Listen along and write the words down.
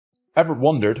Ever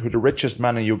wondered who the richest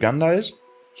man in Uganda is?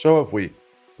 So have we.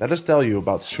 Let us tell you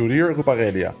about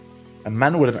Sudhir a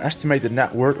man with an estimated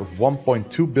net worth of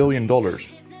 $1.2 billion.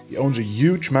 He owns a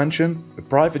huge mansion, a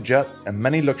private jet and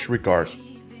many luxury cars.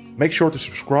 Make sure to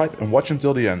subscribe and watch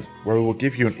until the end, where we will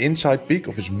give you an inside peek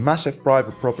of his massive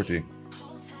private property.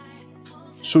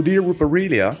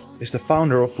 Sudhir is the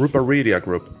founder of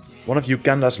Group, one of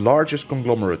Uganda's largest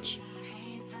conglomerates.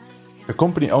 The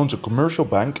company owns a commercial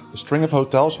bank, a string of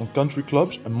hotels and country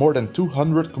clubs and more than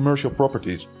 200 commercial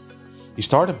properties. He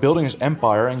started building his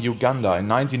empire in Uganda in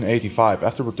 1985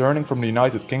 after returning from the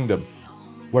United Kingdom,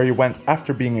 where he went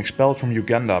after being expelled from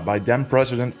Uganda by then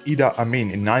President Idi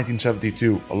Amin in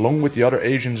 1972, along with the other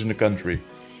Asians in the country.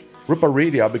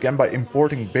 Ruparelia began by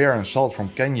importing bear and salt from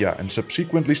Kenya and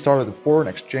subsequently started a foreign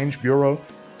exchange bureau,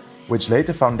 which laid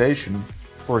the foundation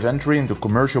for his entry into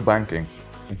commercial banking.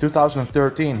 In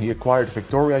 2013 he acquired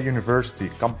Victoria University,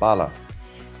 Kampala.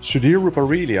 Sudhir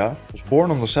Ruparelia was born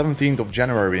on the 17th of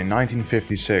January in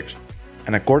 1956,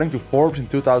 and according to Forbes in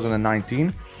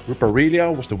 2019,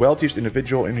 Ruparelia was the wealthiest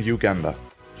individual in Uganda,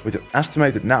 with an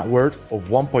estimated net worth of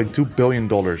 $1.2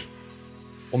 billion.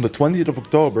 On the 20th of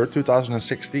October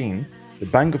 2016, the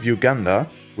Bank of Uganda,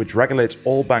 which regulates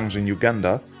all banks in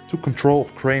Uganda, took control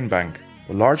of Crane Bank,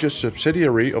 the largest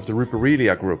subsidiary of the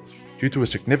Ruparelia Group, due to a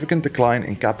significant decline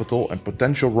in capital and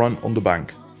potential run on the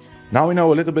bank. Now we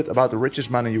know a little bit about the richest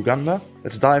man in Uganda,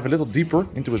 let's dive a little deeper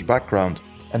into his background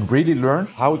and really learn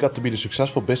how he got to be the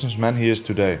successful businessman he is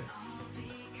today.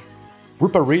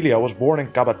 Ruparelia was born in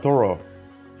Kabatoro,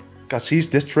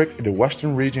 Kasese district in the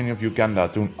western region of Uganda,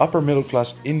 to an upper middle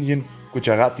class Indian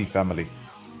Gujarati family.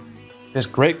 His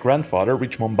great-grandfather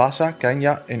reached Mombasa,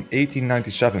 Kenya in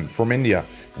 1897 from India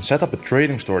and set up a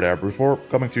trading store there before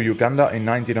coming to Uganda in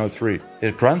 1903.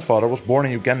 His grandfather was born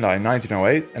in Uganda in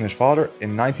 1908 and his father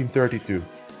in 1932.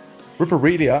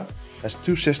 Ruparelia has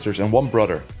two sisters and one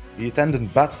brother. He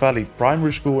attended Bat Valley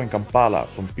Primary School in Kampala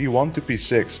from P1 to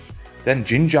P6, then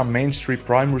Jinja Main Street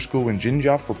Primary School in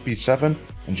Jinja for P7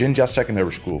 and Jinja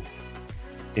Secondary School.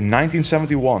 In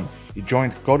 1971, he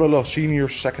joined Kololo Senior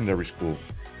Secondary School.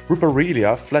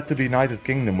 Ruparelia fled to the United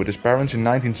Kingdom with his parents in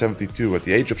 1972 at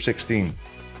the age of 16,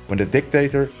 when the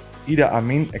dictator Idi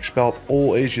Amin expelled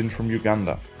all Asians from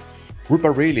Uganda.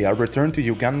 Ruparelia returned to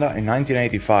Uganda in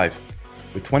 1985,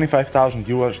 with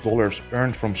 $25,000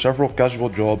 earned from several casual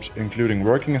jobs including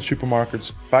working in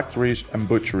supermarkets, factories and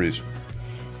butcheries.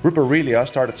 Ruparelia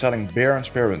started selling beer and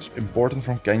spirits imported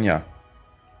from Kenya.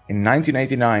 In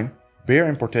 1989, beer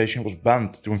importation was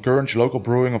banned to encourage local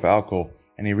brewing of alcohol,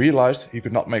 and he realized he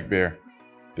could not make beer.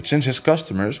 But since his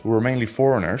customers, who were mainly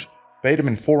foreigners, paid him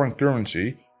in foreign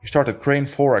currency, he started Crane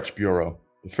Forex Bureau,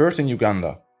 the first in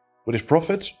Uganda. With his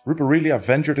profits, Ruparelia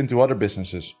ventured into other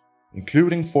businesses,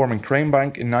 including forming Crane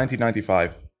Bank in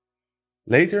 1995.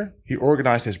 Later, he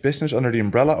organized his business under the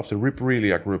umbrella of the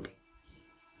Ruparelia Group.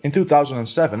 In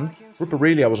 2007,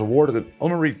 Ruparelia was awarded an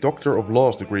honorary Doctor of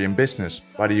Laws degree in business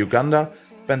by the Uganda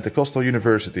Pentecostal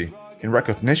University, in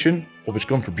recognition of his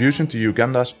contribution to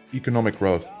Uganda's economic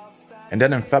growth. And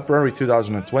then in February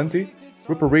 2020,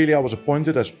 Ruparelia was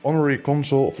appointed as Honorary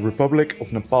Consul of the Republic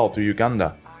of Nepal to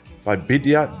Uganda by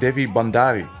Bidya Devi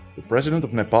Bhandari, the President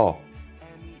of Nepal.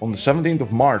 On the 17th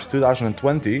of March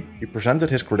 2020, he presented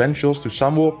his credentials to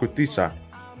Samuel Kutisa,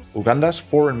 Uganda's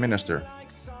Foreign Minister.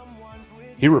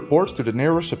 He reports to the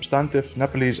nearest substantive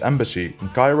Nepalese embassy in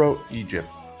Cairo,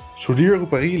 Egypt. Sudhir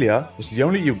Ruparelia is the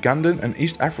only Ugandan and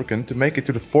East African to make it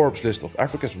to the Forbes list of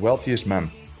Africa's wealthiest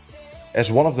men.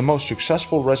 As one of the most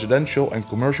successful residential and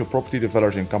commercial property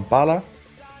developers in Kampala,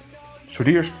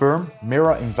 Sudhir's firm,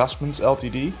 Mira Investments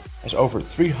Ltd, has over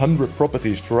 300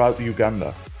 properties throughout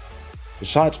Uganda.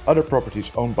 Besides other properties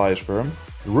owned by his firm,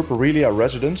 the Ruparelia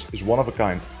residence is one of a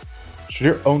kind.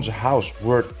 Sudhir owns a house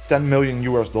worth $10 million,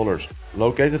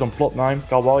 located on Plot 9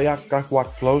 Kawalya Kagwa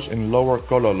Close in Lower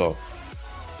Kololo.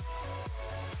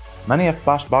 Many have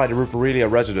passed by the Ruparelia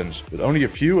residence, but only a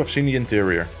few have seen the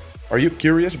interior. Are you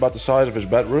curious about the size of his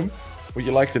bedroom? Would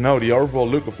you like to know the overall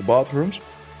look of the bathrooms?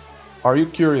 Are you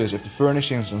curious if the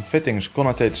furnishings and fittings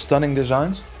connotate stunning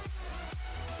designs?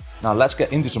 Now let's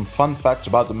get into some fun facts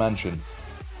about the mansion.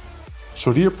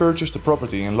 Sudhir purchased the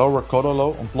property in Lower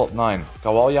Kololo on Plot 9,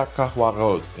 Kawalya Kagwa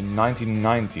Road in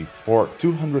 1990 for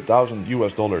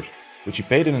 $200,000, which he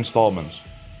paid in installments.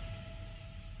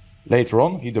 Later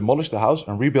on, he demolished the house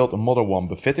and rebuilt a modern one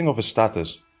befitting of his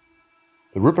status.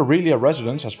 The Ruparelia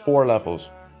residence has 4 levels.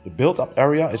 The built-up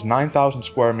area is 9,000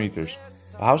 square meters.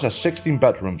 The house has 16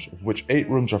 bedrooms, of which 8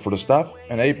 rooms are for the staff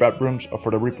and 8 bedrooms are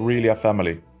for the Ruparelia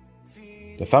family.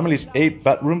 The family's 8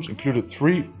 bedrooms included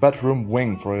 3-bedroom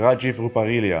wing for Rajiv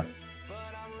Ruparelia.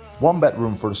 1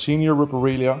 bedroom for the senior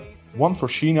Ruparelia, 1 for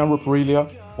Sheena Ruparelia,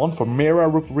 1 for Mira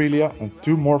Ruparelia and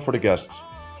 2 more for the guests.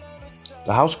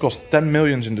 The house cost 10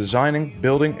 million in designing,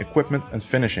 building, equipment and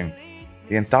finishing.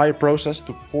 The entire process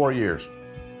took 4 years.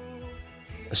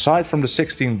 Aside from the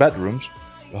 16 bedrooms,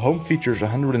 the home features a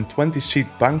 120-seat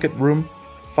banquet room,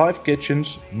 5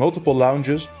 kitchens, multiple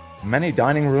lounges, many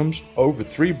dining rooms, over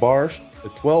 3 bars, a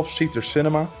 12-seater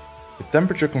cinema, a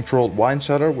temperature-controlled wine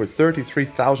cellar with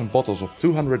 33,000 bottles of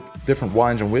 200 different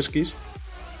wines and whiskies,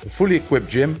 a fully equipped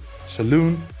gym,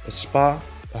 saloon, a spa,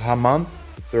 a hammam,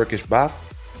 a Turkish bath,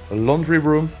 a laundry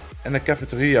room and a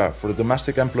cafeteria for the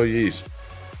domestic employees.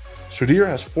 Sudhir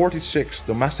has 46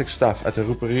 domestic staff at the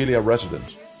Ruparelia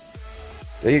residence.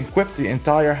 They equipped the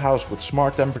entire house with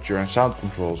smart temperature and sound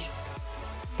controls.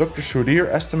 Dr. Sudhir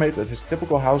estimates that his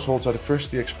typical household's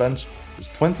electricity expense is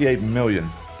 28 million.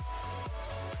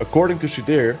 According to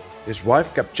Sudhir, his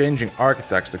wife kept changing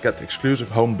architects to get the exclusive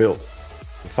home built.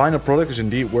 The final product is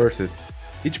indeed worth it.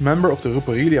 Each member of the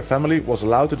Ruparelia family was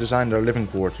allowed to design their living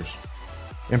quarters.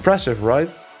 Impressive, right?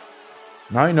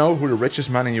 Now you know who the richest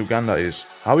man in Uganda is,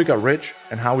 how he got rich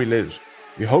and how he lives.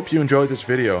 We hope you enjoyed this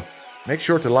video. Make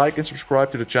sure to like and subscribe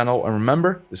to the channel and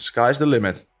remember, the sky's the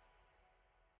limit.